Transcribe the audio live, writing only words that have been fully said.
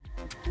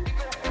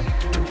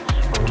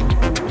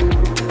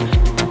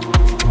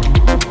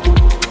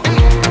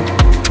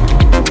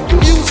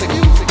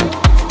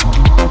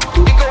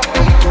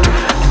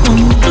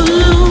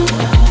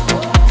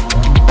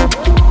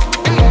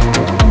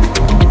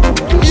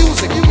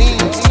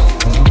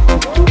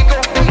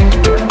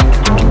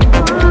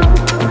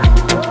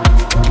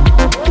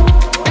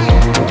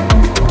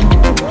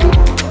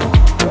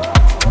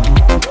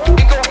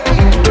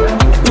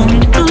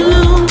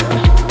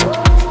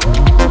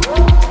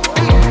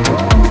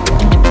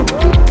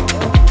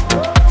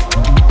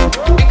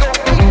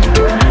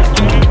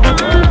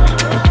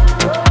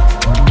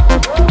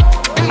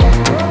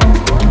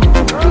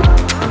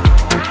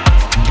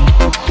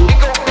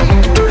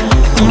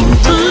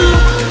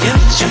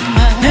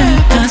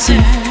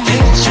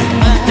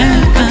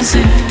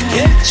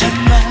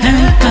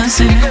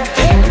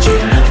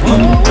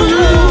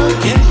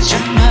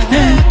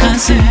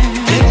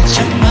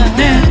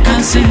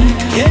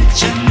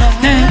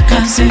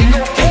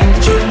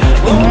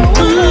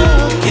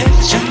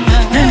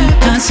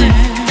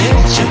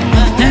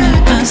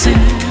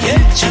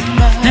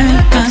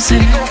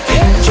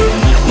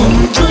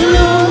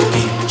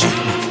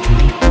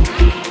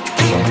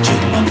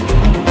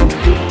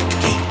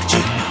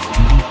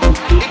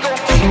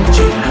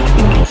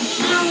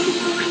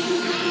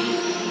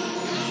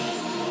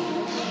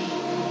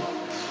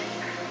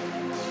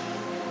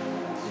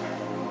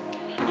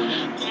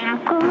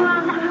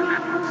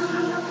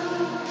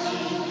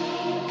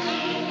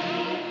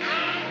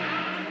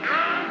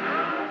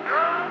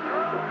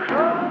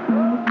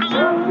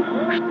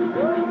Come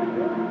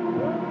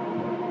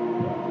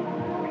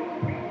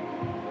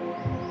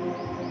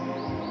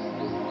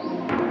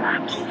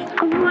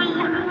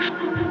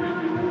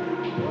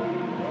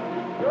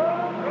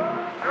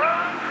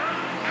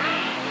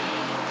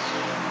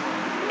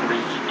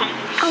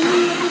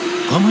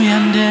we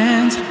and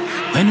dance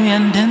when we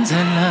and dance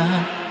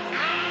love.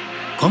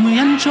 Come we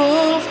and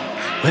chove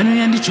when we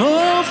and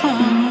chove.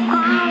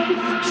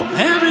 For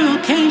every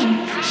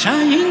occasion,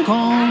 shine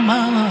come.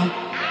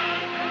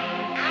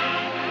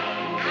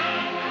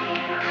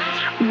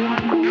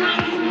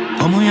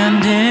 Come we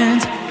and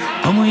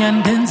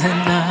dance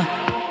love.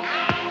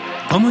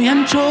 Come we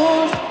and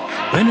chove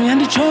when we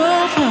and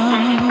chove.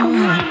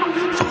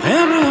 For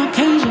every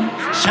occasion,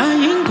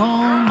 shine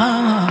come.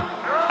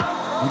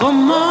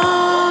 Come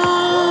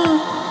on,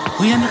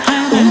 we in the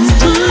islands.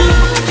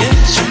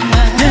 Get your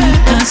mind,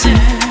 let us in.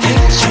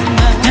 Get your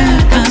mind,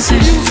 let us in.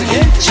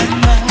 Get your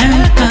mind,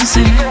 let us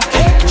in.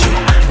 Get your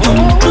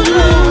mind,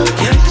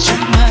 get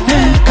your mind,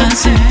 let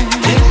us in.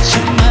 Get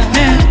your mind,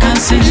 let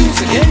us in.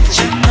 Get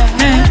your mind,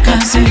 let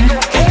us in.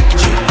 Get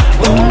your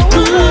mind,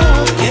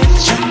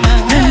 get your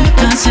mind, let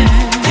us in.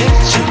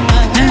 Get your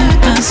mind,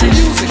 let us in.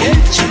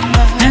 Get your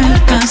mind,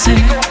 let us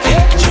in.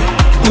 Get your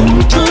mind.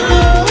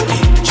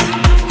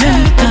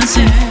 That's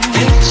it.